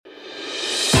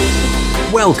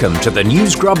Welcome to the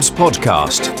News Grubs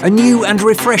podcast, a new and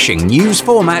refreshing news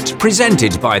format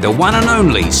presented by the one and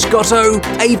only Scotto,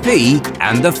 AP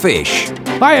and the Fish.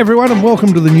 Hi everyone and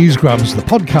welcome to the News Grubs, the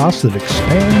podcast that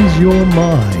expands your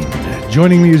mind.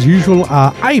 Joining me as usual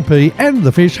are AP and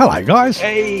the Fish. Hello guys.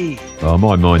 Hey. Oh,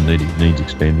 my mind needs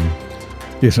expanding.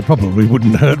 Yes, it probably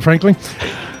wouldn't hurt, frankly.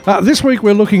 This week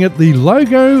we're looking at the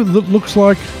logo that looks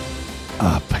like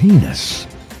a penis.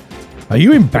 Are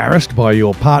you embarrassed by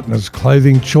your partner's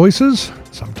clothing choices?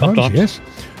 Sometimes, yes.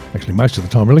 Actually, most of the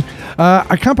time, really.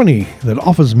 A company that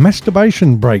offers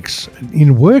masturbation breaks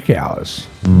in work hours.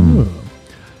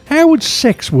 How would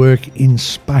sex work in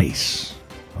space?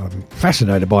 I'm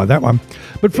fascinated by that one.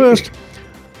 But first,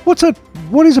 what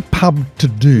is a pub to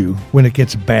do when it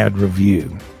gets a bad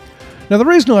review? Now, the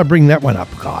reason I bring that one up,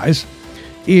 guys,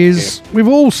 is we've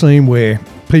all seen where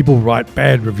people write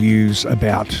bad reviews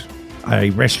about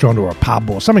a restaurant or a pub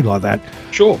or something like that.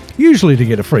 Sure. Usually to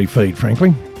get a free feed,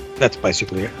 frankly. That's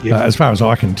basically it. Yeah. As far as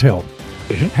I can tell.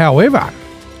 Mm-hmm. However,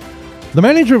 the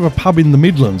manager of a pub in the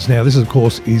Midlands, now this of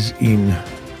course is in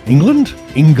England,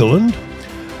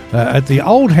 at the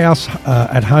Old House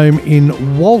at Home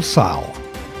in Walsall.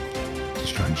 It's a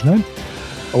strange name.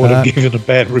 I would have given a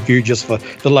bad review just for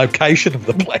the location of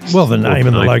the place. Well, the name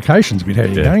and the location's a bit how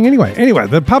you're going. Anyway,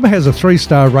 the pub has a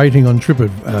 3-star rating on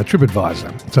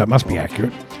TripAdvisor, so it must be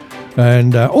accurate.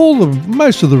 And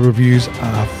most of the reviews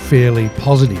are fairly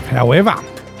positive. However,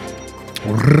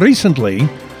 recently,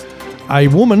 a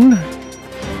woman,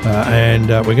 and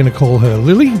we're going to call her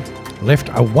Lily, left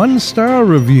a 1-star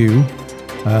review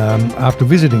after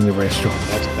visiting the restaurant.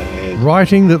 That's bad.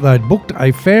 Writing that they'd booked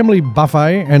a family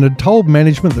buffet and had told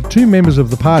management that 2 members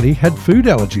of the party had food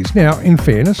allergies. Now, in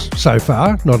fairness, so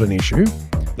far, not an issue.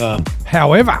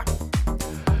 However,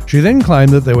 she then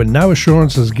claimed that there were no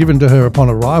assurances given to her upon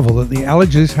arrival that the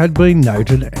allergies had been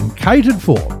noted and catered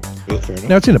for. Yeah, fair enough.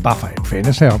 Now, it's in a buffet, in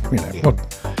fairness.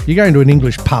 You go into an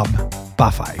English pub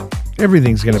buffet,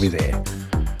 everything's going to be there.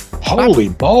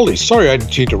 Holy moly. Sorry I had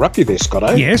to interrupt you there,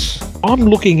 Scotto. Yes? I'm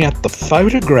looking at the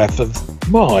photograph of,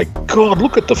 my God,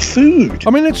 look at the food.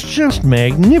 I mean, it's just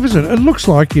magnificent. It looks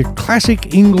like your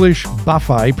classic English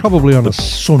buffet, probably on a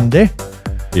Sunday.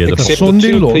 Yeah, Except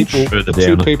Sunday the two lunch.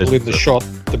 people, in the shot,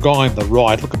 the guy on the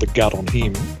right, look at the gut on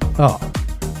him. Oh,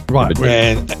 right.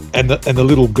 And the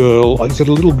little girl, is it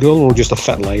a little girl or just a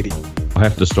fat lady? I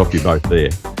have to stop you both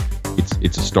there.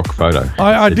 It's a stock photo.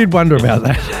 I did wonder about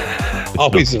that.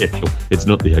 It's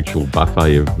not the actual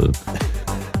buffet of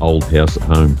the Old House at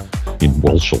Home in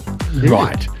Walsall.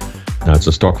 Right. No, it's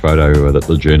a stock photo that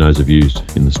the journos have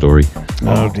used in the story.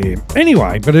 Oh dear.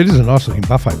 Anyway, but it is a nice looking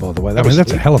buffet, by the way.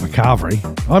 That's a hell of a carvery.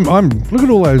 I'm look at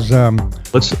all those.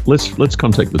 Let's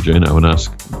contact the journo and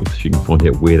ask if she can find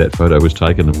out where that photo was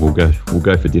taken, and we'll go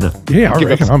for dinner. Yeah, I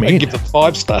reckon I'm in. Give them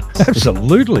 5 stars.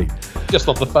 Absolutely. Just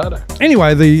on the photo.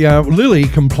 Anyway, the Lily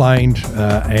complained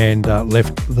and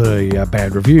left the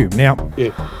bad review. Now,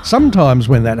 sometimes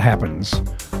when that happens,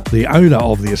 the owner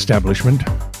of the establishment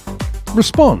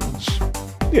responds.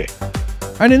 Yeah.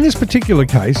 And in this particular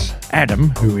case,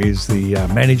 Adam, who is the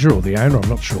manager or the owner, I'm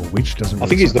not sure which, doesn't. I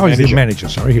think he's the manager. manager. He's the manager.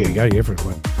 Sorry, here we go. Yeah, for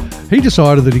everyone. He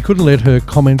decided that he couldn't let her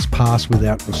comments pass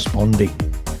without responding.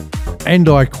 And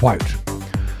I quote,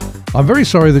 "I'm very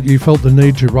sorry that you felt the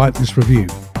need to write this review,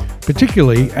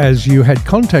 particularly as you had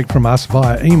contact from us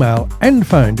via email and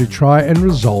phone to try and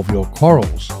resolve your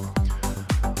quarrels.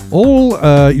 All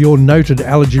your noted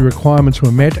allergy requirements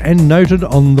were met and noted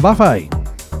on the buffet."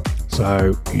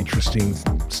 So, interesting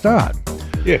start.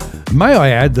 Yeah. May I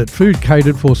add that food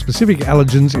catered for specific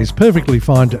allergens is perfectly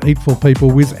fine to eat for people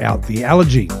without the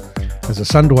allergy. As a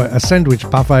sandwich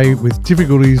buffet with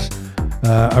difficulties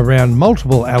around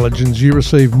multiple allergens, you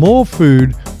receive more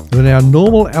food than our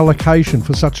normal allocation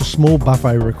for such a small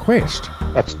buffet request.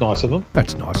 That's nice of them.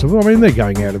 That's nice of them. I mean, they're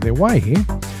going out of their way here.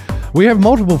 We have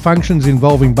multiple functions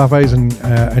involving buffets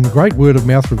and great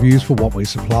word-of-mouth reviews for what we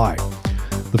supply.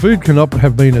 The food cannot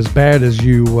have been as bad as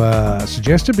you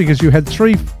suggested because you had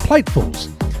 3 platefuls,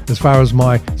 as far as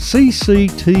my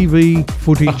CCTV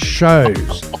footage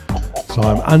shows. So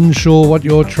I'm unsure what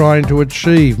you're trying to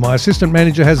achieve. My assistant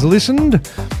manager has listened,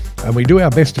 and we do our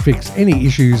best to fix any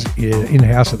issues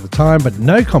in-house at the time, but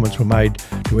no comments were made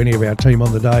to any of our team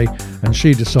on the day, and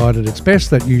she decided it's best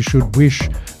that you should wish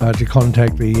to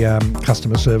contact the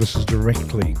customer services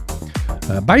directly.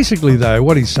 Basically, though,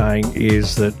 what he's saying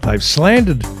is that they've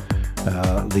slandered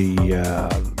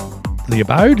the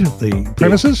abode, the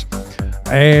premises,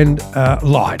 and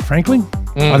lied, frankly.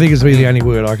 I think it's the only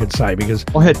word I could say, because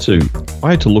I had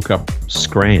to look up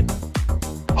Scran.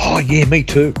 Oh, yeah, me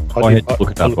too. I had to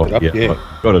look it up.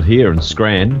 I got it here, and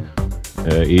Scran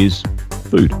is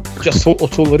food. That's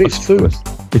all it is, food.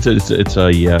 It's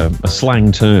a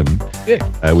slang term,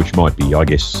 which might be, I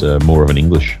guess, more of an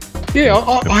English. Yeah,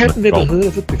 I have never heard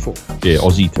of it before. Yeah,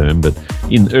 Aussie term, but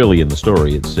early in the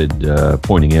story it said,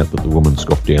 pointing out that the woman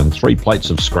scoffed down 3 plates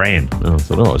of scran. And I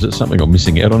thought, is it something I'm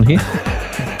missing out on here?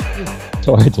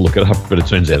 So I had to look it up, but it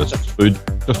turns out it's just food.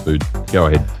 Just food. Go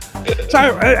ahead.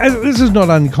 So this is not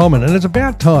uncommon, and it's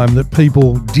about time that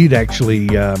people did actually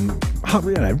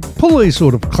pull these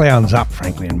sort of clowns up,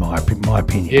 frankly, in my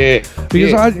opinion. Yeah.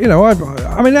 Because I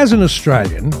mean, as an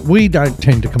Australian, we don't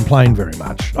tend to complain very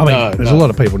much. I mean, there's a lot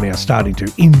of people now starting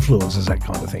to influence us, that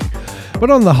kind of thing.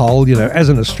 But on the whole, as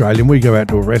an Australian, we go out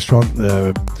to a restaurant,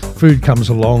 the food comes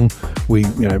along, we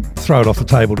throw it off the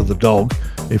table to the dog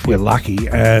if we're lucky,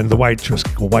 and the waitress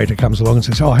or waiter comes along and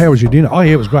says, "Oh, how was your dinner?" "Oh,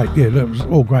 yeah, it was great. Yeah, it was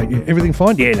all great. Yeah, everything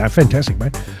fine? Yeah, no, fantastic,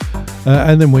 mate."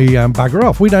 And then we bugger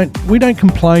off. We don't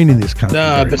complain in this country.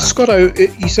 No, but Scotto,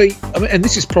 you see, and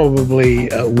this is probably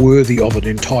worthy of an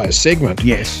entire segment.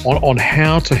 Yes. On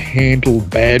how to handle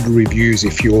bad reviews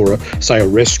if you're, say, a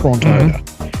restaurant owner.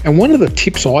 And one of the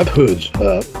tips I've heard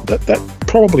that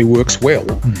probably works well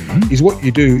is what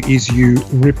you do is you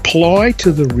reply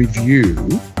to the review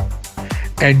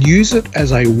and use it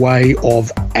as a way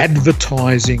of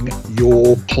advertising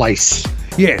your place.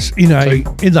 Yes, in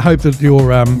the hope that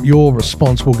your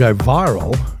response will go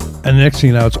viral, and the next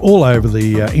thing you know, it's all over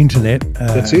the internet.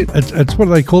 That's it. It's what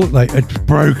do they call it? It's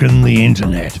broken the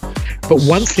internet. But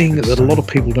one thing that a lot of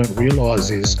people don't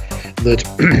realise is that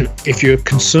if you're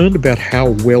concerned about how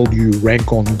well you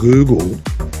rank on Google,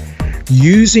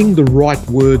 using the right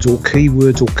words or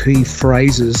keywords or key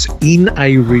phrases in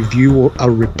a review or a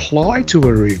reply to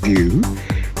a review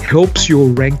helps your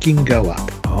ranking go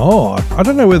up. Oh, I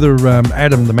don't know whether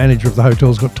Adam, the manager of the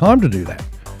hotel's got time to do that.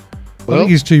 I think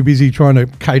he's too busy trying to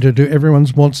cater to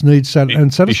everyone's wants, needs,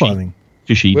 and satisfying.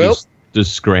 Fishy,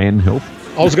 does scran help?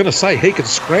 I was going to say, he could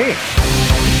scran.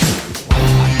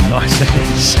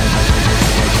 Nice.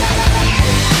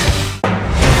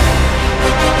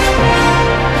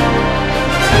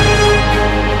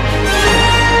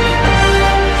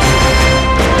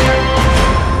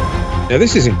 Now,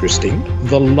 this is interesting.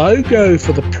 The logo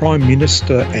for the Prime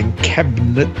Minister and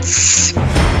Cabinet's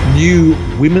new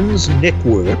Women's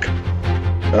Network,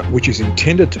 which is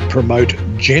intended to promote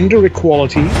gender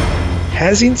equality,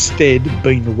 has instead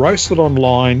been roasted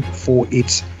online for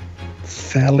its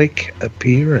phallic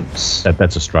appearance.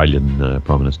 That's Australian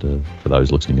Prime Minister, for those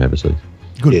listening overseas.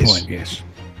 Good point, yes.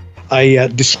 A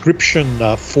description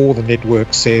for the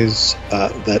network says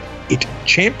that it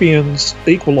champions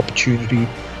equal opportunity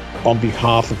on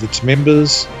behalf of its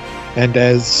members, and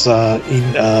as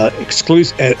and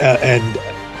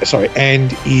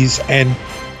is an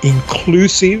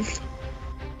inclusive,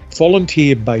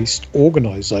 volunteer-based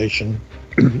organisation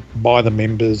by the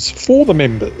members for the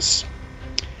members.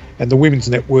 And the Women's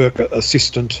Network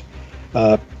assistant,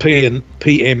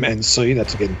 PM and C,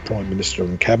 that's again Prime Minister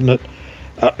and Cabinet,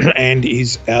 and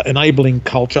is enabling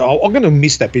culture. I'm going to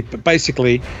miss that bit, but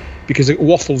basically, because it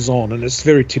waffles on, and it's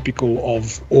very typical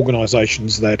of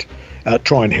organisations that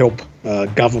try and help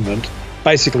government.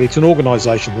 Basically, it's an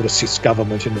organisation that assists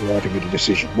government in arriving at a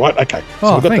decision. Right? Okay.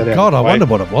 So thank God. I wonder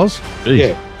what it was. Jeez.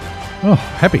 Yeah. Oh,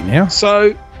 happy now.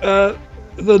 So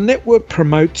the network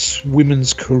promotes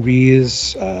women's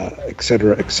careers,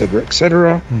 etc., etc.,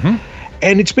 etc.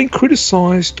 And it's been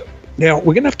criticised. Now,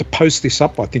 we're going to have to post this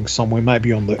up, I think, somewhere,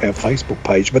 maybe on our Facebook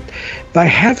page, but they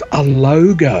have a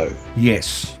logo.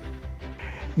 Yes.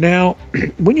 Now,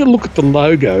 when you look at the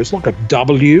logo, it's like a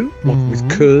W with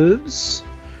curves,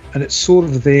 and it sort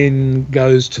of then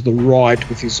goes to the right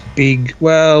with this big,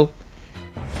 well,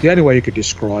 the only way you could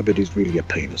describe it is really a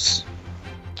penis.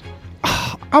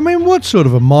 I mean, what sort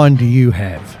of a mind do you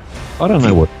have? I don't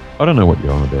know what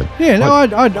you're on about. Yeah, no,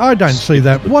 I don't see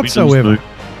that whatsoever.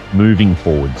 Moving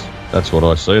forwards. That's what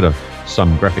I see.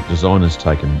 Some graphic designers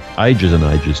taken ages and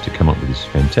ages to come up with this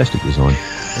fantastic design.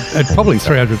 At probably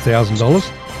 $300,000.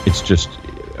 It's just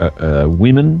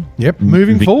women. Yep,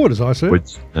 moving forward, as I said.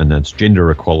 And that's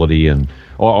gender equality, and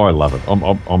I love it.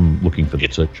 I'm looking for the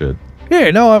T-shirt.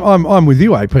 Yeah, no, I'm with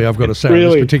you, AP. I've got to say on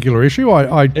this particular issue.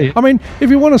 I mean, if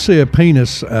you want to see a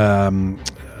penis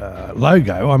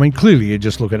logo, I mean, clearly you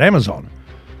just look at Amazon.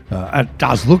 It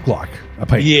does look like a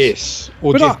penis. Yes,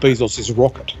 or Jeff Bezos'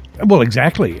 rocket. Well,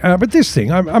 exactly. But this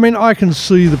thing, I mean, I can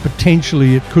see that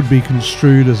potentially it could be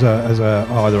construed as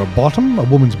either a bottom, a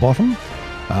woman's bottom,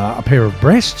 a pair of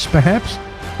breasts, perhaps,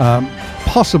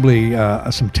 possibly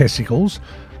some testicles.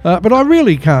 But I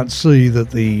really can't see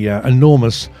that the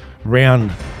enormous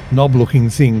round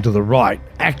knob-looking thing to the right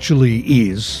actually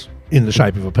is in the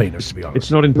shape of a penis, to be honest.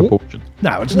 It's not in proportion.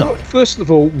 No, it's not. First of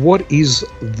all, what is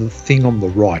the thing on the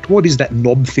right? What is that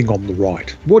knob thing on the right?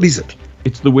 What is it?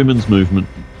 It's the women's movement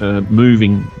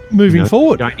moving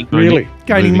forward,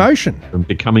 gaining motion and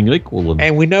becoming equal.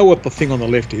 And we know what the thing on the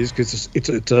left is because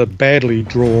it's a badly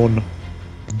drawn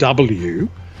W,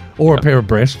 or a pair of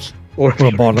breasts, or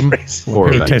a bottom, or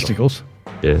a pair of testicles.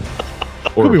 Yeah,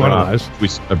 or could be one of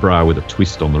those. A bra with a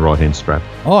twist on the right-hand strap.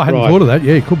 Oh, I hadn't thought of that.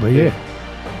 Yeah, it could be. Yeah.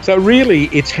 So really,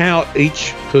 it's how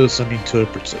each person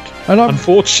interprets it. And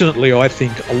unfortunately, I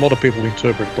think a lot of people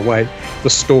interpret the way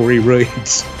the story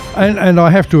reads. And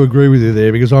I have to agree with you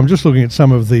there, because I'm just looking at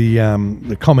some of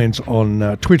the comments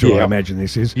on Twitter, I imagine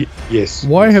this is. Yes.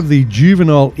 Why have the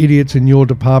juvenile idiots in your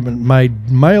department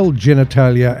made male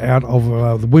genitalia out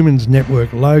of the Women's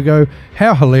Network logo?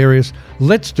 How hilarious.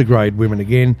 Let's degrade women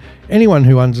again. Anyone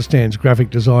who understands graphic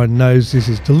design knows this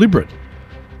is deliberate.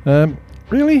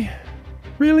 Really?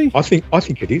 I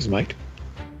think it is, mate.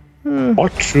 I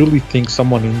truly think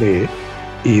someone in there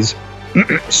is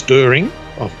stirring.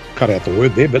 I've cut out the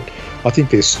word there, but I think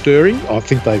they're stirring. I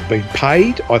think they've been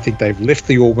paid. I think they've left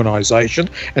the organisation,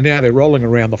 and now they're rolling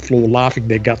around the floor laughing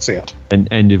their guts out.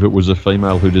 And if it was a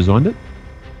female who designed it?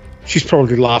 She's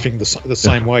probably laughing the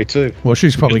same way too. Well,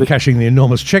 she's probably cashing the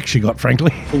enormous check she got,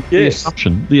 frankly. Yes.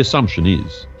 The assumption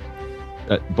is,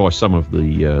 by some of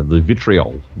the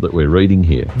vitriol that we're reading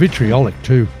here, vitriolic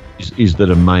too, is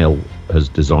that a male has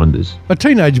designed this. A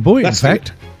teenage boy, in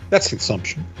fact. That's the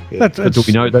assumption. Yeah. Do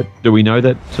we know that? Do we know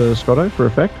that, Scotto, for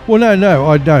a fact? Well, no,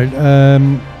 I don't.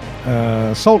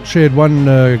 Salt shared one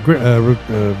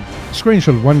screenshot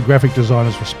of one graphic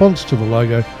designer's response to the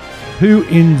logo, who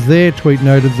in their tweet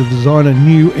noted the designer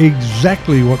knew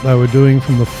exactly what they were doing,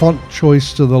 from the font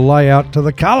choice to the layout to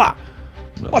the colour.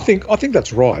 I think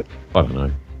that's right. I don't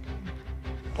know.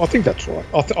 I think that's right.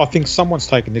 I think someone's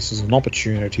taken this as an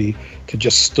opportunity to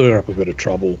just stir up a bit of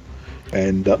trouble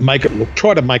and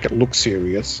try to make it look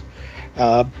serious.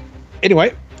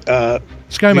 Anyway,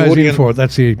 ScoMo's in for it.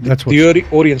 That's what the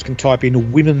audience can type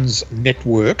in Women's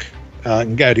Network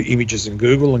and go to images in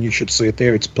Google, and you should see it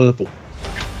there. It's purple.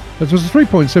 It was a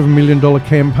 $3.7 million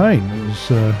campaign. It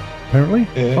was apparently.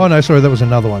 Yeah. Oh no, sorry, that was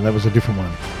another one. That was a different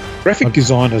one. Graphic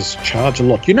designers charge a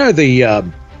lot. You know the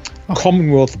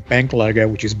Commonwealth Bank logo,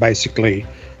 which is basically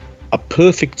a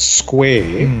perfect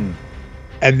square,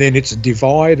 and then it's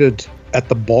divided at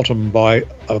the bottom by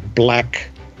a black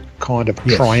kind of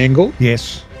triangle.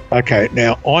 Yes. Okay,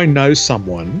 now I know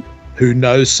someone who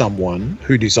knows someone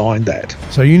who designed that.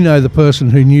 So you know the person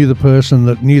who knew the person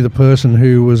that knew the person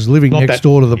who was living next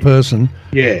door to the person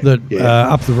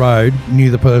up the road knew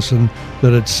the person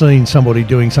that had seen somebody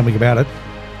doing something about it.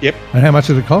 Yep. And how much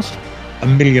did it cost?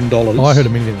 $1 million. I heard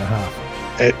 $1.5 million.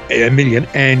 $1 million,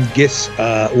 and guess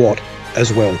what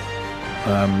as well?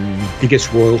 He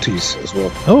gets royalties as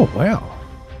well. Oh, wow.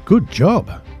 Good job.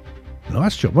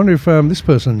 Nice job. Wonder if this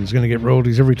person is going to get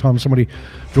royalties every time somebody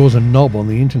draws a knob on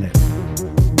the internet.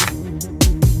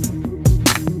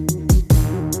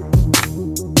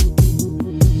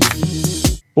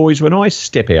 Boys, when I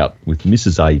step out with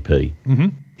Mrs. AP,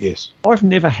 yes, I've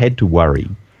never had to worry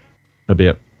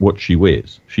about what she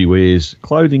wears. She wears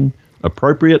clothing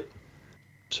appropriate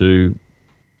to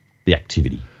the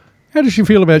activity. How does she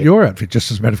feel about your outfit, just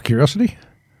as a matter of curiosity?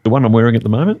 The one I'm wearing at the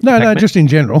moment? No, just in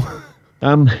general.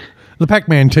 The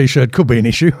Pac-Man T-shirt could be an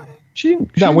issue.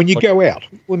 When you go out.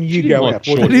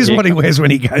 It is what he wears when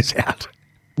he goes out.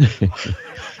 The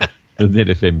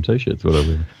ZFM T-shirt's what I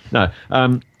wear. No,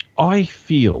 I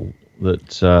feel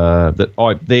that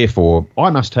I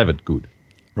must have it good.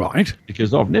 Right.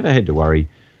 Because I've never had to worry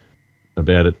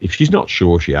about it. If she's not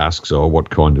sure, she asks, what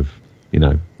kind of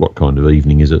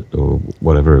evening is it, or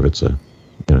whatever, if it's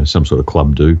some sort of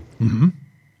club do. Mm-hmm.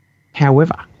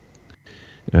 However,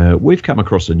 we've come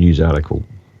across a news article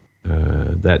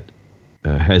that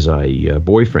has a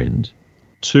boyfriend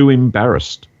too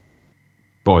embarrassed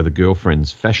by the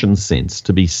girlfriend's fashion sense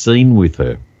to be seen with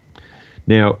her.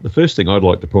 Now, the first thing I'd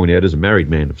like to point out, as a married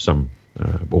man of some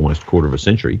almost quarter of a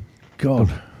century,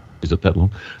 God, is it that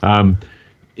long?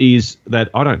 Is that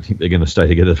I don't think they're going to stay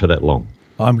together for that long.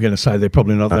 I'm going to say they're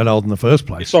probably not that old in the first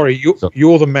place. Sorry,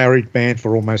 you're the married man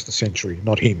for almost a century,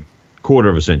 not him. Quarter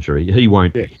of a century. He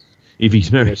won't be. If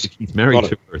he's married,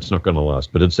 to her, it's not going to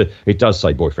last. But it does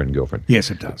say boyfriend and girlfriend.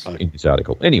 Yes, it does. In this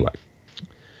article. Anyway,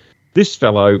 this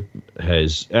fellow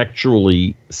has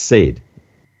actually said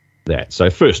that. So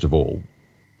first of all,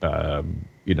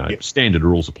 standard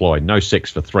rules apply. No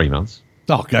sex for 3 months.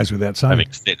 Oh, it goes without saying.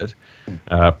 Having said it.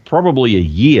 Probably a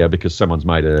year because someone's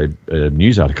made a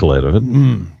news article out of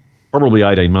it. Probably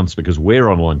 18 months because we're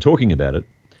online talking about it.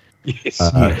 Yes.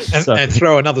 Yes. And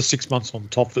throw another 6 months on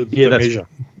top of the measure.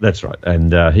 That's right.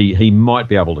 And he might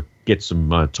be able to get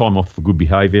some time off for good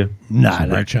behaviour.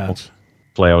 No chance.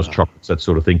 Flowers, chocolates, that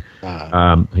sort of thing.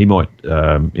 He might,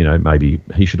 maybe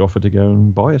he should offer to go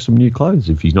and buy her some new clothes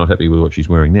if he's not happy with what she's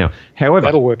wearing now. However,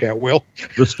 that'll work out well.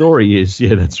 The story is,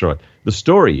 that's right. The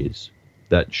story is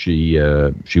that she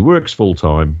works full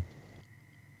time,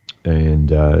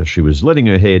 and she was letting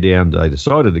her hair down. They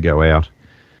decided to go out,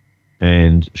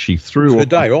 and she threw her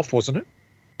day off, wasn't it?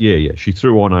 Yeah. She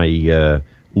threw on a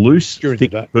loose, During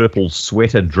thick purple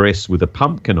sweater dress with a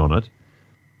pumpkin on it.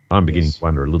 I'm beginning to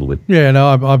wonder a little bit. Yeah, no,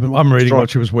 I'm reading what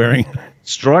she was wearing.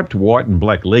 Striped white and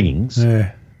black leggings,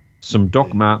 some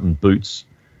Doc Marten boots,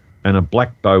 and a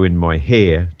black bow in my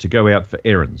hair to go out for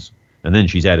errands. And then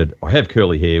she's added, I have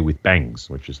curly hair with bangs,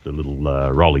 which is the little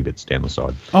rolly bits down the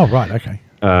side. Oh, right, okay.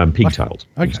 Pigtailed.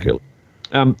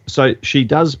 Okay. So she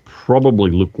does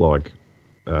probably look like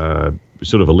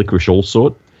sort of a licorice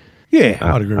allsort. Yeah,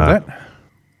 I'd agree with that.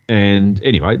 And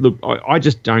anyway, look, I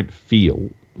just don't feel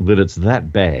that it's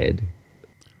that bad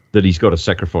that he's got to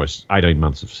sacrifice 18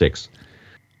 months of sex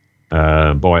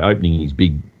by opening his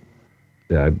big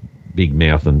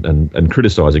mouth and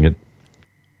criticising it.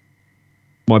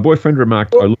 My boyfriend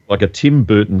remarked I look like a Tim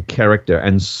Burton character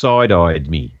and side-eyed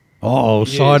me. Oh,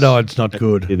 yes. Side-eyed's not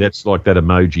good. Yeah, that's like that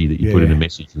emoji that you put in a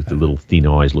message with the little thin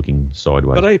eyes looking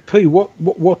sideways. But AP,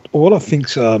 what I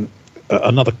think's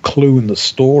another clue in the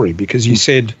story, because you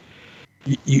said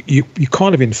you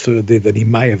kind of inferred there that he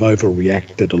may have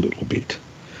overreacted a little bit.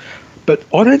 But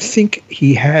I don't think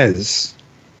he has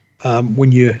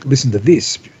when you listen to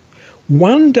this.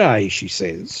 One day, she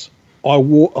says, I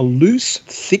wore a loose,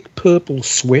 thick purple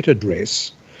sweater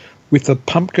dress with a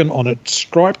pumpkin on it,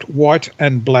 striped white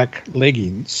and black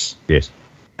leggings. Yes.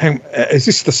 And is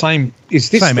this the same?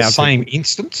 Is this same the outfit. same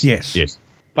instance? Yes.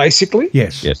 Basically.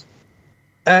 Yes.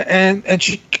 And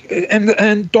she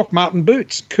and Doc Marten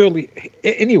boots, curly.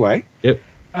 Anyway. Yep.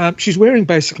 She's wearing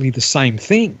basically the same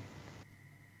thing.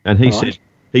 And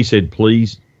he said,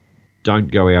 please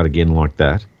don't go out again like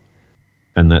that,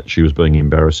 and that she was being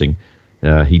embarrassing.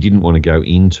 He didn't want to go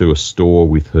into a store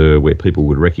with her where people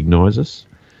would recognise us.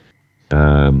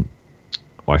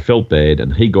 I felt bad,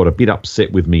 and he got a bit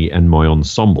upset with me and my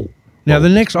ensemble. Now,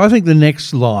 I think the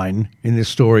next line in this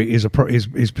story is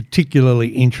particularly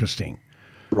interesting.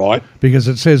 Right. Because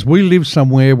it says, we live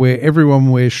somewhere where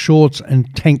everyone wears shorts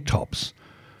and tank tops.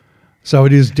 So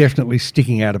it is definitely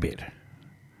sticking out a bit.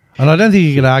 And I don't think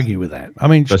you could argue with that. I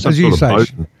mean, so as you say...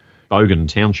 Bogan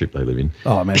Township they live in.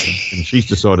 Oh, imagine. And she's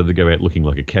decided to go out looking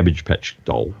like a Cabbage Patch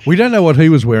doll. We don't know what he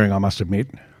was wearing, I must admit.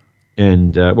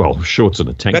 And, shorts and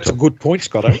a tank top. That's a good point,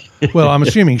 Scotto. Well, I'm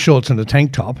assuming shorts and a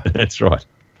tank top. That's right.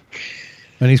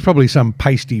 And he's probably some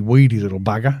pasty, weedy little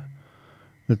bugger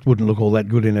that wouldn't look all that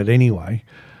good in it anyway.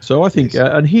 So I think,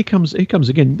 and here comes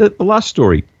again, the last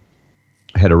story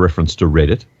had a reference to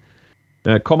Reddit.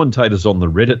 Commentators on the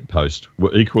Reddit post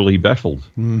were equally baffled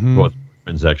by the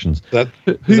transactions. Does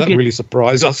that really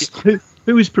surprise us?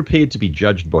 Who is prepared to be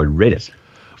judged by Reddit?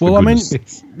 Well, I mean,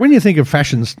 when you think of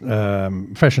fashion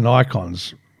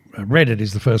icons, Reddit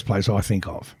is the first place I think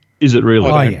of. Is it really?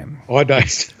 I Yeah,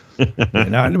 don't.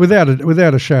 no,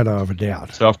 without a shadow of a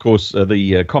doubt. So, of course,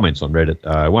 the comments on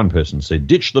Reddit, one person said,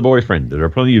 ditch the boyfriend. There are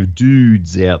plenty of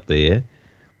dudes out there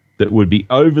that would be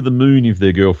over the moon if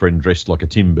their girlfriend dressed like a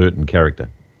Tim Burton character.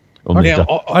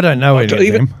 I don't know any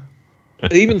of them.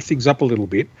 Even things up a little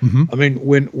bit. Mm-hmm. I mean,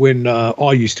 when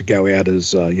I used to go out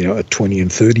as a 20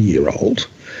 and 30-year-old,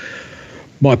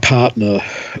 my partner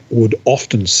would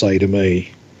often say to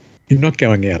me, "You're not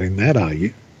going out in that, are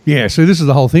you?" Yeah, so this is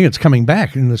the whole thing. It's coming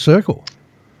back in the circle.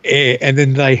 Yeah, and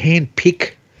then they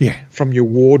handpick from your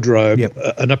wardrobe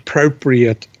an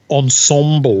appropriate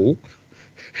ensemble.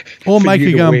 Or make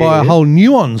you go and buy a whole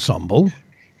new ensemble.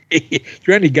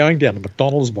 You're only going down to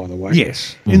McDonald's, by the way.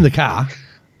 Yes, in the car.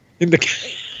 In the car.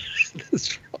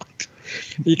 That's right.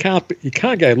 You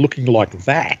can't go looking like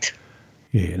that.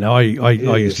 Yeah, no, I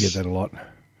used to get that a lot.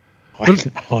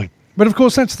 But of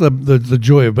course, that's the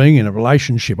joy of being in a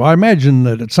relationship. I imagine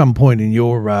that at some point in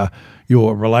your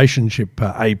relationship,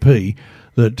 AP,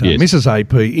 that Mrs.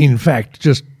 AP, in fact,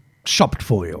 just shopped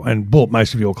for you and bought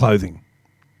most of your clothing.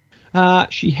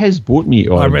 She has bought me.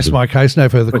 I rest my case. No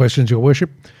further questions, Your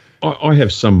Worship. I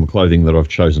have some clothing that I've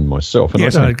chosen myself. And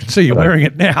yes, I can see you wearing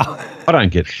it now. I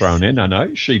don't get thrown in.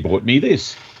 No. She bought me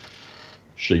this.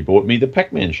 She bought me the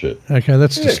Pac-Man shirt. Okay,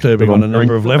 that's disturbing on a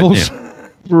number of levels.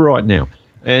 Right now.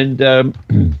 And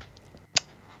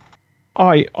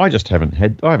I just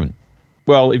haven't.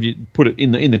 Well, if you put it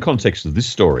in the context of this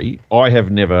story, I have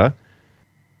never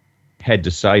had to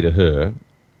say to her,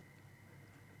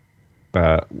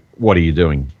 what are you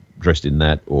doing dressed in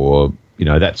that? Or,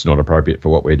 that's not appropriate for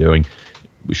what we're doing.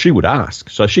 She would ask.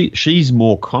 So she's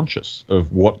more conscious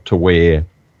of what to wear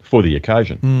for the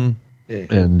occasion. Mm. Yeah.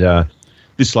 And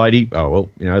this lady, they were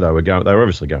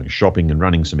obviously going shopping and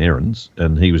running some errands,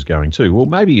 and he was going too. Well,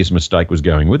 maybe his mistake was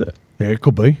going with her. Yeah, it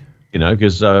could be.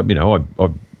 Because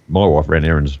my wife ran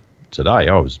errands today.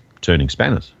 I was turning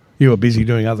spanners, You were busy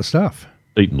doing other stuff,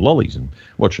 eating lollies and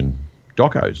watching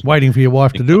docos. waiting for your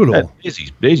wife to do it all.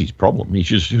 There's his problem. He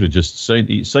should have just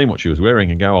seen what she was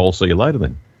wearing and go, I'll see you later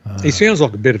then. He sounds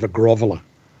like a bit of a groveler.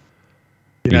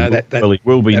 He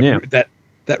will be now.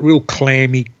 That real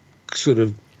clammy sort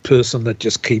of person that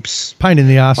just keeps. Pain in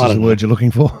the ass I is the don't word you're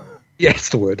looking for. Yeah, that's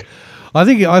the word. I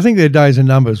think their days are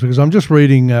numbers, because I'm just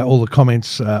reading all the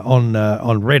comments on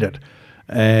Reddit,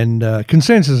 and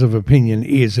consensus of opinion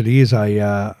is that he is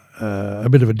a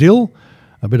bit of a dill,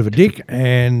 a bit of a dick,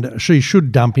 and she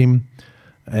should dump him,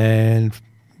 and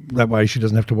that way she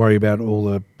doesn't have to worry about all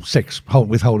the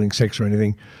withholding sex or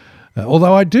anything.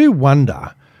 Although I do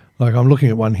wonder, like I'm looking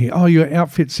at one here, oh, your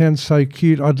outfit sounds so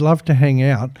cute, I'd love to hang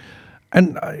out.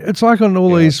 And it's like on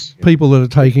all these people that are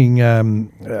taking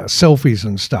selfies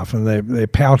and stuff, and they're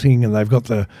pouting, and they've got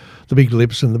the big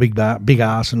lips and the big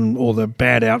ass and or the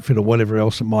bad outfit or whatever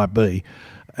else it might be.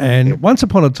 And once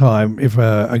upon a time, if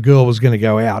a girl was going to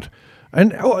go out,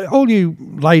 and all you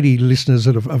lady listeners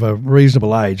of a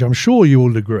reasonable age, I'm sure you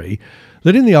will agree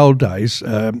that in the old days,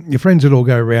 your friends would all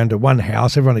go around to one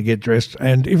house, everyone would get dressed,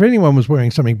 and if anyone was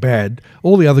wearing something bad,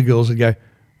 all the other girls would go,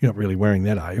 "You're not really wearing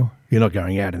that, are you? You're not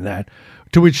going out in that."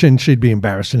 To which then she'd be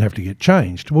embarrassed and have to get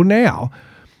changed. Well, now,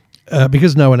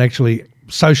 because no one actually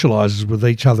socialises with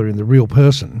each other in the real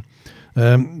person,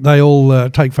 they all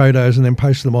take photos and then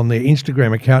post them on their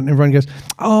Instagram account, and everyone goes,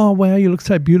 "Oh, wow, you look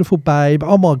so beautiful, babe.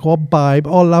 Oh, my God, babe.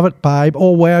 Oh, I love it, babe.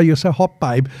 Oh, wow, you're so hot,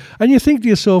 babe." And you think to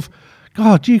yourself,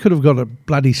 God, you could have got a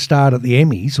bloody start at the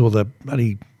Emmys or the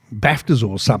bloody BAFTAs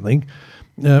or something,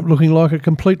 looking like a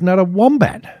complete and utter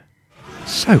wombat.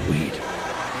 So weird.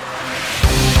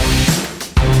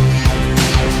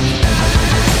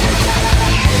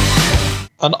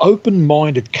 An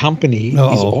open-minded company is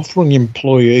offering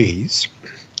employees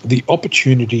the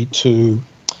opportunity to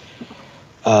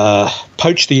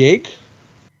poach the egg,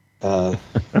 or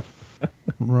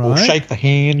Right. shake the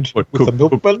hand Or with the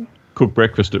milkman. Cook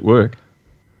breakfast at work.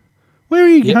 Where are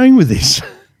you going with this?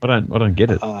 I don't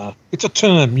get it. It's a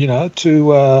term,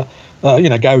 to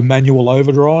go manual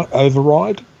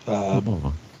override.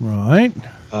 Right.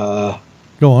 Go I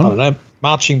on. don't know,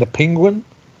 marching the penguin.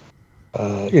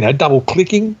 Double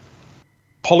clicking,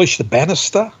 polish the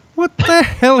banister, What the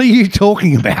hell are you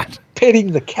talking about?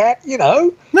 petting the cat.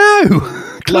 No,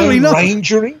 clearly Lone not.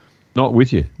 rangering, Not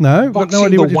with you. No, I've got no boxing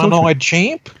idea the what you're talking about. one-eyed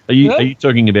champ. Are you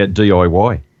talking about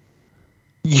DIY?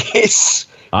 Yes.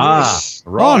 Ah, Yes.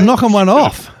 Oh, right. knocking one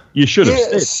off. You should have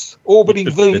said. Yes. Orbiting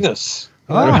You should have said. Venus.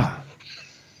 Ah.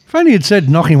 If only you'd said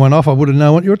knocking one off, I would have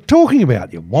known what you were talking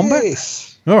about, you wombat.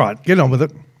 Yes. All right, get on with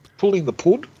it. Pulling the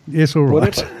pud. Yes, all right.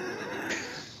 Whatever.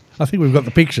 I think we've got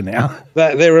the picture now.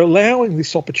 They're allowing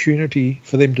this opportunity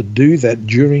for them to do that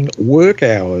during work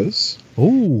hours,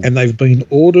 Ooh. and they've been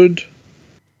ordered,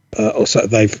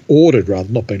 ordered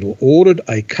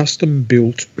a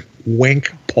custom-built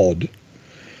wank pod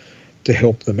to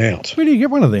help them out. Where do you get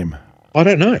one of them? I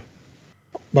don't know.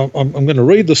 I'm going to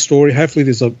read the story. Hopefully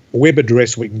there's a web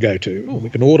address we can go to. We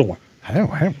can order one. How?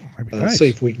 Maybe nice. See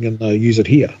if we can use it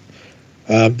here.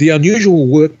 The unusual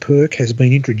work perk has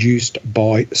been introduced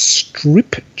by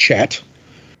Strip Chat,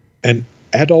 an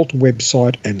adult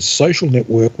website and social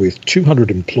network with 200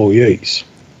 employees.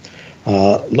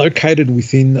 Located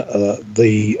within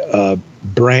the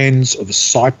Brands of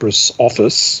Cyprus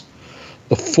office,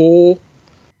 the four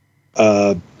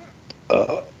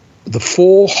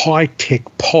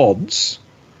high-tech pods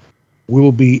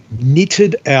will be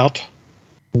knitted out.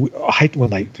 I hate when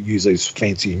they use these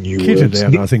fancy new Kitted words.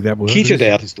 out, I think that word Kitted is.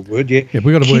 out is the word, yeah. Yeah,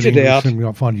 we've got a word in Kitted English out and we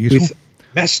might find it useful. with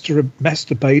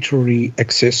masturbatory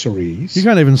accessories. You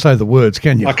can't even say the words,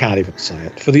 can you? I can't even say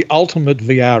it. For the ultimate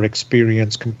VR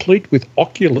experience, complete with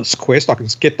Oculus Quest, I can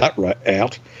get that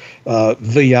out,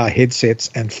 VR headsets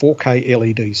and 4K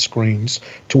LED screens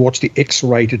to watch the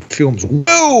X-rated films.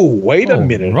 Whoa, wait a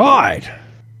minute. Right.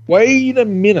 Wait a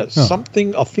minute. Oh.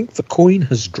 Something, I think the coin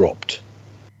has dropped.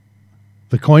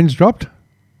 The coins dropped?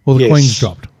 Or the Yes. coins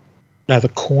dropped? No, the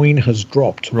coin has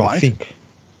dropped, Right.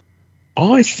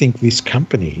 I think this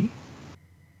company,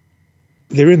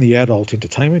 they're in the adult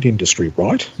entertainment industry,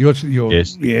 right? You're,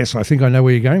 Yes. Yes, I think I know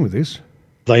where you're going with this.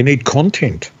 They need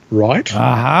content, right?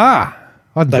 Aha.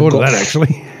 I hadn't They've thought of got- that,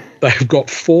 actually. They've got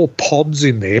 4 pods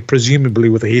in there, presumably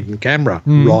with a hidden camera,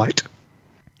 right?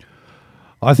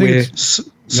 I think where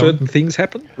certain things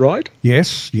happen, right?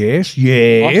 Yes. I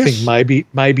think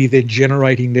maybe they're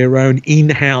generating their own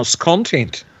in-house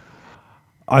content.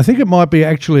 I think it might be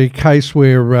actually a case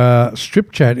where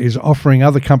Strip Chat is offering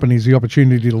other companies the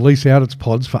opportunity to lease out its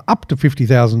pods for up to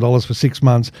 $50,000 for 6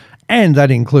 months, and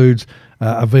that includes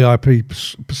a VIP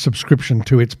subscription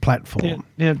to its platform.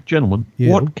 Now, gentlemen,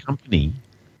 what company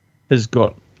has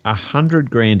got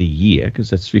 $100,000 a year, because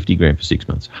that's $50,000 for 6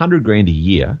 months, $100,000 a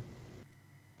year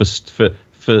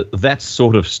for that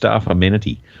sort of staff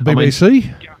amenity? BBC? I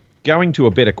mean, going to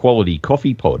a better quality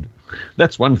coffee pod,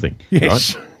 that's one thing.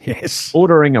 Yes. Right? Yes.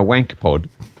 Ordering a wank pod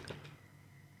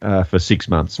for 6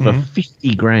 months for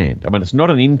 $50,000. I mean, it's not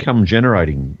an income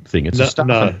generating thing. It's a staff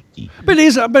amenity.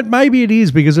 But maybe it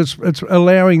is, because it's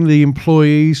allowing the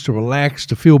employees to relax,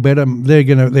 to feel better.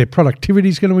 Their productivity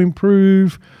is going to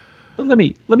improve. Well, let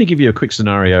me give you a quick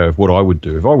scenario of what I would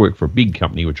do if I work for a big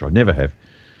company, which I never have,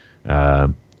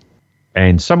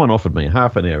 and someone offered me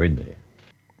half an hour in there.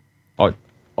 I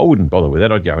wouldn't bother with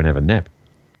that. I'd go and have a nap.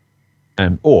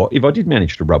 Or if I did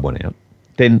manage to rub one out,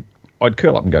 then I'd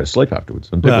curl up and go to sleep afterwards.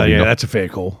 And that's a fair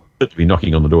call. People be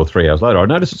knocking on the door 3 hours later. I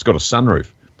notice it's got a sunroof.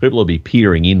 People will be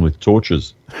peering in with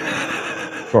torches,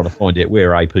 trying to find out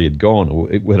where AP had gone or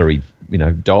whether he,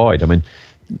 died. I mean,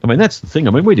 that's the thing.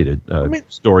 I mean, we did a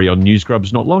story on News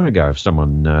Grubs not long ago of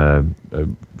someone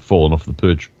fallen off the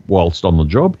perch whilst on the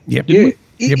job. Yep. Yeah.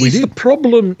 We did.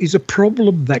 Is a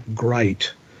problem that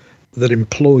great that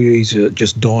employees are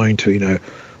just dying to,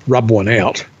 rub one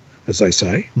out, as they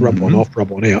say, rub one off, rub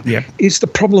one out? Yep. Is the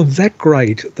problem that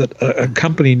great that a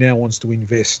company now wants to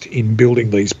invest in building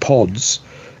these pods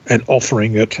and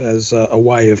offering it as a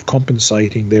way of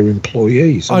compensating their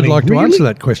employees? I'd like to answer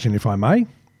that question, if I may.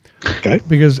 Okay.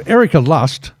 Because Erica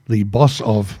Lust, the boss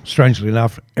of, strangely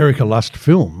enough, Erica Lust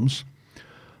Films,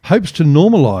 hopes to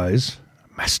normalise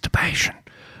masturbation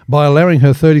by allowing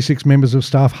her 36 members of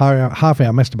staff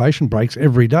half-hour masturbation breaks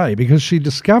every day, because she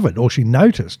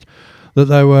noticed that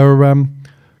they were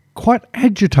quite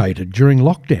agitated during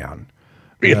lockdown.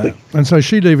 Really? And so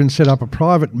she'd even set up a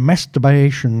private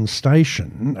masturbation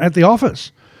station at the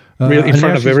office. Really? In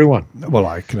front of everyone? Well,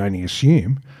 I can only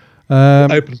assume.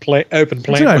 Open plan.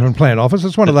 It's an open plan office.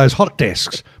 It's one of those hot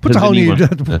desks. Puts a whole new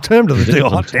term to the deal,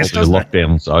 hot desk, doesn't it?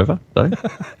 Lockdown's over, though?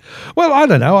 Well, I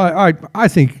don't know. I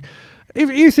think... If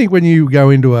you think when you go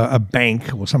into a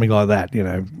bank or something like that,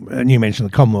 and you mentioned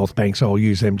the Commonwealth Bank, so I'll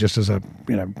use them just as a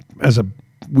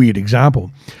weird example.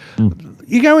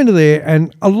 You go into there,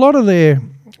 and a lot of their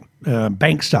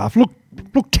bank staff look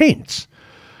tense.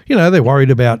 They're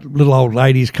worried about little old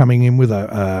ladies coming in with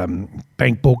a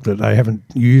bank book that they haven't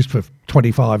used for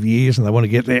 25 years, and they want to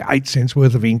get their 8 cents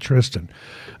worth of interest,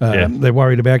 and they're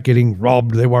worried about getting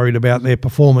robbed. They're worried about their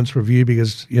performance review,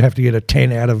 because you have to get a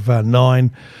 10 out of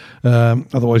 9.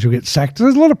 Otherwise you'll get sacked.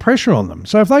 There's a lot of pressure on them.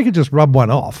 So if they could just rub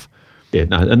one off,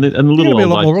 and the little be a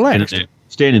old lot more lady relaxed.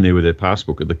 standing there with their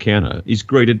passbook at the counter is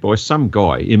greeted by some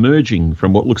guy emerging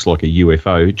from what looks like a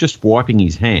UFO, just wiping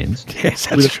his hands. Yes,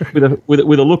 that's true. With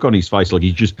a look on his face like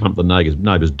he's just pumped the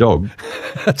neighbour's dog.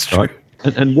 That's true. Right?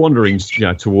 And wandering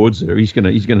towards her, he's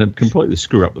going to completely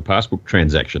screw up the passbook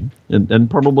transaction and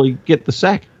probably get the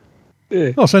sack.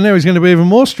 Yeah. Oh, so now he's going to be even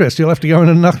more stressed. He'll have to go in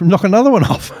and knock another one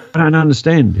off. I don't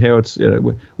understand how it's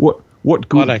what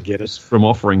good I don't get it from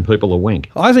offering people a wank.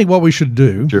 I think what we should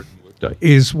do during the workday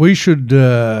is we should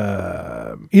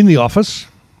in the office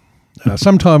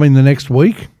sometime in the next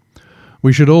week.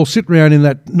 We should all sit around in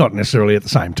that, not necessarily at the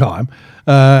same time,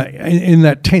 in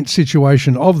that tense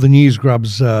situation of the News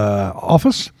Grubs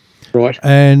office. Right.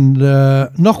 And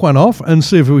knock one off and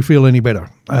see if we feel any better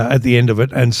at the end of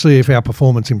it, and see if our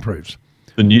performance improves.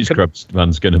 The News Grubs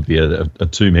one's going to be a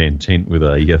two-man tent with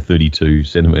a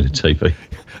 32-centimetre TV.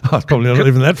 Oh, it's probably not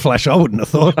even that flash, I wouldn't have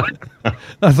thought.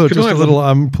 I thought just a little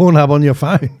Pornhub on your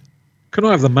phone. Can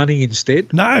I have the money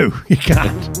instead? No, you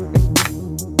can't.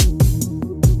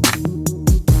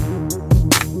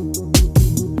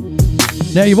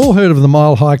 Now, you've all heard of the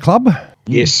Mile High Club.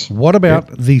 Yes. What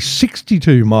about the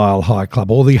 62 Mile High Club,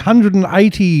 or the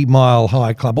 180 Mile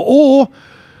High Club, or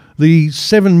the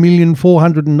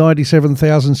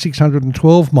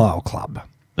 7,497,612 Mile Club?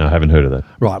 No, I haven't heard of that.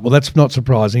 Right, well, that's not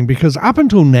surprising, because up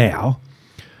until now,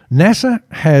 NASA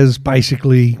has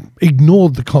basically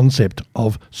ignored the concept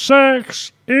of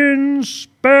sex in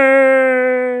space.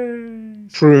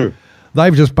 True.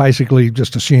 They've just basically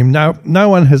assumed no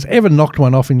one has ever knocked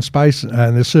one off in space,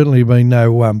 and there's certainly been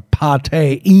no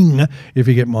partying, if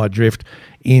you get my drift,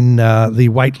 in the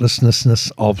weightlessness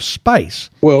of space.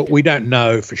 Well, we don't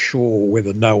know for sure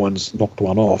whether no one's knocked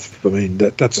one off. I mean,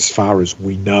 that's as far as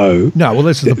we know. No, well,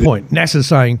 this is the point. NASA's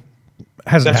saying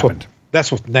hasn't happened.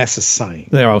 That's what NASA's saying.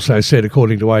 They also said,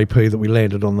 according to AP, that we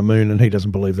landed on the moon, and he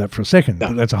doesn't believe that for a second. No.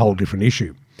 But that's a whole different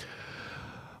issue.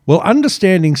 Well,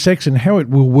 understanding sex and how it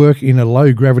will work in a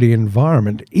low-gravity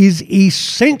environment is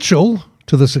essential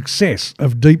to the success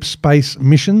of deep space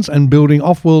missions and building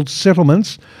off-world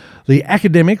settlements, the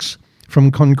academics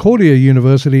from Concordia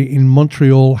University in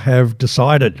Montreal have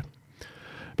decided.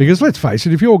 Because let's face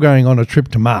it, if you're going on a trip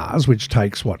to Mars, which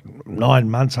takes, 9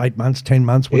 months, 8 months, 10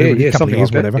 months, whatever, a couple of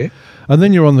years, like that, whatever, and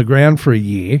then you're on the ground for a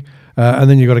year, and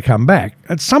then you've got to come back,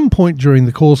 at some point during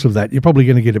the course of that, you're probably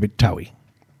going to get a bit toey.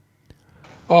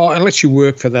 Oh, unless you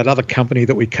work for that other company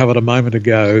that we covered a moment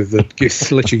ago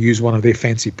that lets you use one of their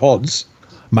fancy pods.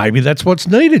 Maybe that's what's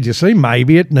needed, you see.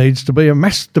 Maybe it needs to be a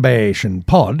masturbation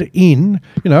pod in,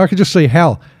 I could just see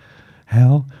Hal,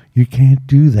 you can't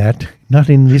do that. Not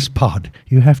in this pod.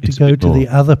 You have to go to the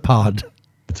other pod.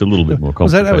 It's a little bit more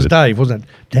complicated. That was Dave, wasn't it?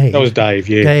 Dave. That was Dave,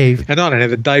 yeah. Dave. And I don't know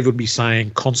that Dave would be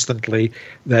saying constantly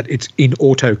that it's in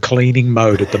auto-cleaning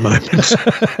mode at the moment.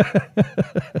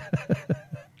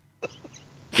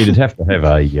 It'd have to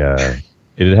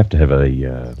have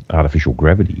a artificial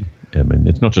gravity. I mean,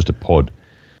 it's not just a pod.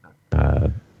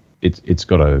 It's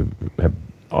got to have.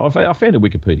 I found a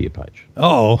Wikipedia page.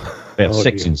 About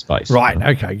sex in space. Right.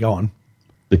 Okay. Go on.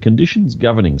 The conditions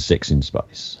governing sex in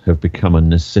space have become a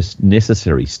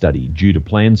necessary study due to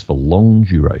plans for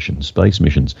long-duration space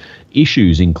missions.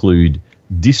 Issues include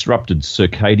disrupted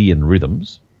circadian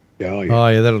rhythms. Oh,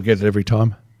 yeah, that'll get it every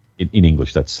time. In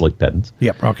English, that's sleep patterns.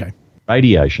 Yep. Okay.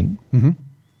 Radiation. Mm-hmm.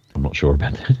 I'm not sure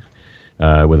about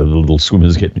that. Whether the little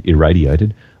swimmers get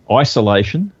irradiated.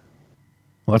 Isolation.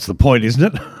 Well, that's the point,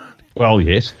 isn't it? Well,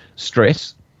 yes.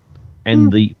 Stress.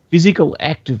 And the physical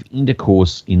act of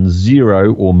intercourse in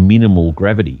zero or minimal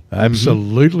gravity.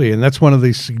 Absolutely. And that's one of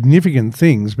the significant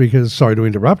things because, sorry to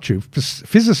interrupt you,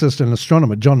 physicist and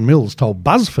astronomer John Mills told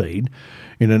BuzzFeed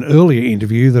in an earlier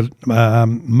interview that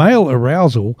male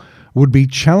arousal would be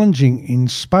challenging in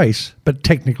space, but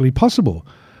technically possible.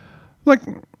 Like,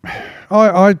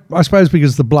 I suppose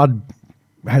because the blood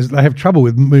they have trouble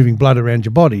with moving blood around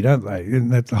your body, don't they?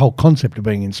 And that's the whole concept of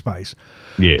being in space.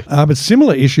 Yeah. But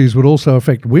similar issues would also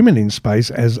affect women in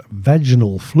space, as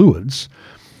vaginal fluids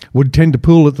would tend to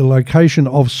pool at the location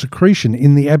of secretion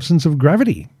in the absence of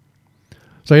gravity.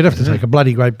 So you'd have to take a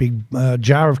bloody great big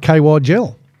jar of KY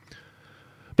gel.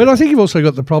 But I think you've also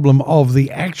got the problem of the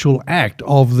actual act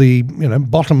of the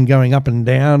bottom going up and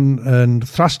down and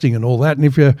thrusting and all that. And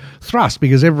if you thrust,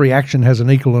 because every action has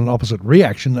an equal and opposite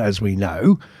reaction, as we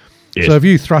know. Yes. So if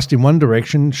you thrust in one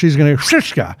direction, she's going to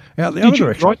shishka out the other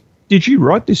direction. Did you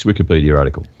write this Wikipedia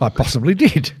article? I possibly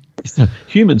did.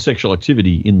 Human sexual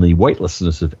activity in the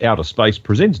weightlessness of outer space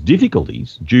presents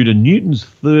difficulties due to Newton's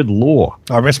third law.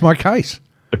 I rest my case.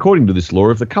 According to this law,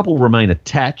 if the couple remain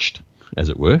attached, as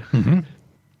it were,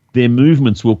 their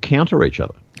movements will counter each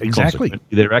other. Exactly.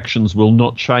 Their actions will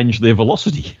not change their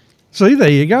velocity. See,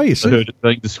 there you go. You see. I heard it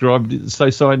being described so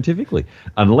scientifically.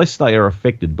 Unless they are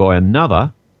affected by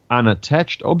another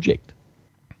unattached object.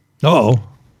 Oh,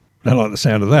 don't like the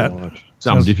sound of that.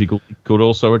 Some difficulty could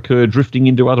also occur drifting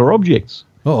into other objects.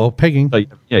 Pegging. So,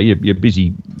 you're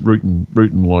busy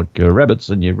rooting like rabbits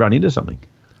and you run into something.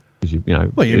 You'd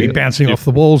be bouncing off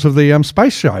the walls of the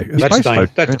space show.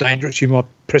 That's dangerous. You might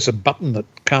press a button that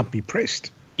can't be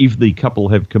pressed. If the couple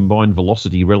have combined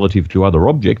velocity relative to other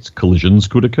objects, collisions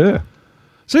could occur.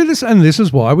 See, this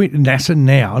is why NASA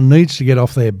now needs to get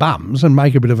off their bums and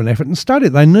make a bit of an effort and study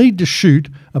it. They need to shoot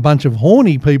a bunch of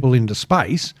horny people into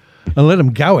space and let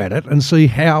them go at it and see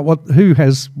who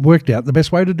has worked out the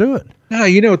best way to do it. No,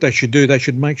 you know what they should do? They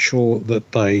should make sure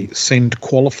that they send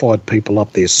qualified people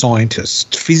up there,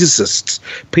 scientists, physicists,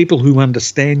 people who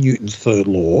understand Newton's third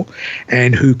law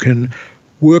and who can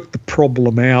work the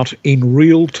problem out in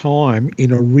real time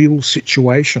in a real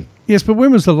situation. Yes, but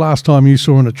when was the last time you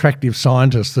saw an attractive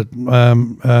scientist that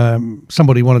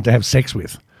somebody wanted to have sex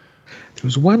with? There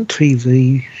was one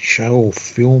TV show or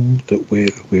film where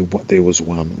there was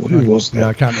one. Who was that? Yeah,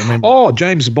 I can't remember. Oh,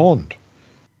 James Bond.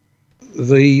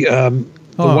 The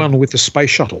one with the space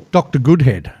shuttle. Dr.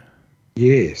 Goodhead.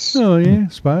 Yes. Oh, yeah,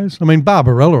 I suppose. I mean,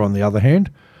 Barbarella, on the other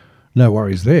hand, no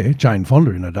worries there. Jane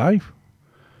Fonda in a day.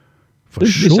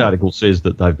 This article says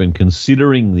that they've been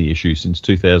considering the issue since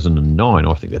 2009.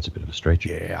 I think that's a bit of a stretch.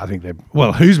 Yeah, I think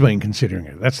who's been considering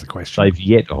it? That's the question.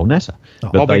 NASA.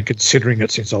 I've been considering it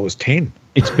since I was 10.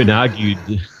 It's been argued.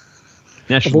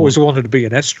 I've always wanted to be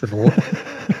an astronaut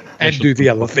and do the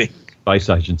other thing. Space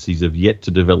agencies have yet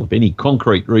to develop any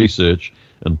concrete research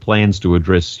and plans to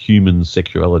address human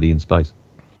sexuality in space.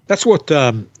 That's what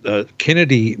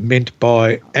Kennedy meant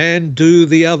by "and do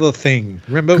the other thing."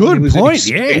 Remember? Good point.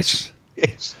 Yes.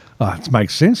 Yes. Oh, it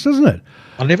makes sense, doesn't it?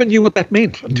 I never knew what that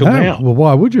meant until now. Well,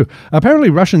 why would you? Apparently,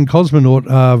 Russian cosmonaut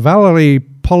Valery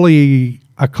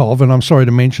Polyakov, and I'm sorry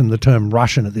to mention the term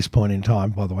Russian at this point in time,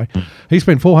 by the way, he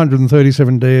spent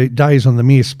 437 days on the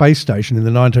Mir space station in the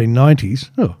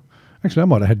 1990s. Oh, actually, I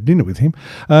might have had dinner with him.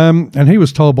 And he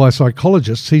was told by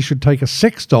psychologists he should take a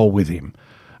sex doll with him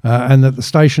and that the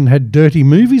station had dirty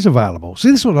movies available. See,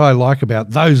 this is what I like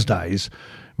about those days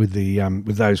with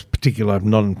those particular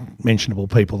non-mentionable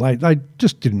people. They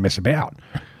just didn't mess about.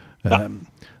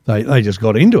 They just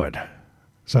got into it.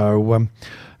 So,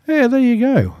 yeah, there you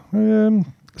go.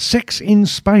 Sex in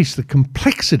space, the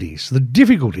complexities, the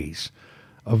difficulties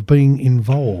of being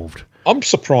involved. I'm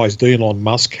surprised Elon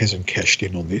Musk hasn't cashed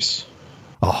in on this.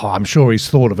 Oh, I'm sure he's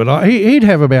thought of it. He'd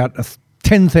have about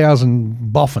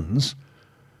 10,000 boffins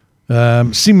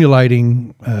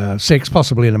simulating sex,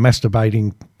 possibly in a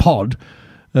masturbating pod,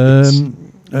 in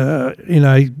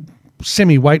a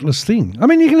semi-weightless thing. I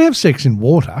mean, you can have sex in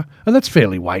water, and that's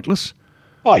fairly weightless.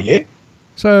 Oh, yeah.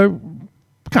 So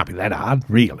it can't be that hard,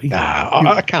 really. No,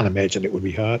 I can't imagine it would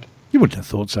be hard. You wouldn't have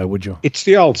thought so, would you? It's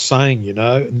the old saying,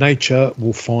 nature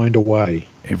will find a way.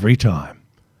 Every time.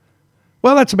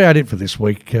 Well, that's about it for this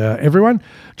week, everyone.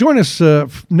 Join us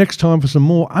next time for some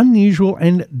more unusual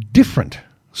and different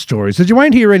stories that you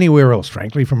won't hear anywhere else,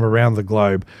 frankly, from around the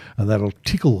globe, and that'll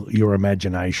tickle your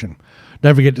imagination.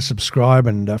 Don't forget to subscribe,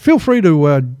 and feel free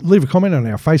to leave a comment on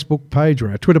our Facebook page or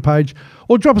our Twitter page,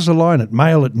 or drop us a line at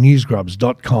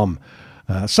mail@newsgrubs.com.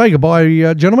 Say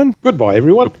goodbye, gentlemen. Goodbye,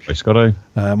 everyone. Goodbye, Scotto.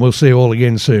 We'll see you all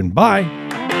again soon. Bye.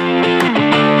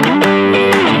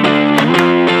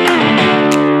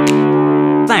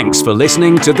 Thanks for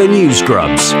listening to the News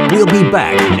Grubs. We'll be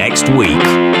back next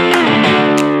week.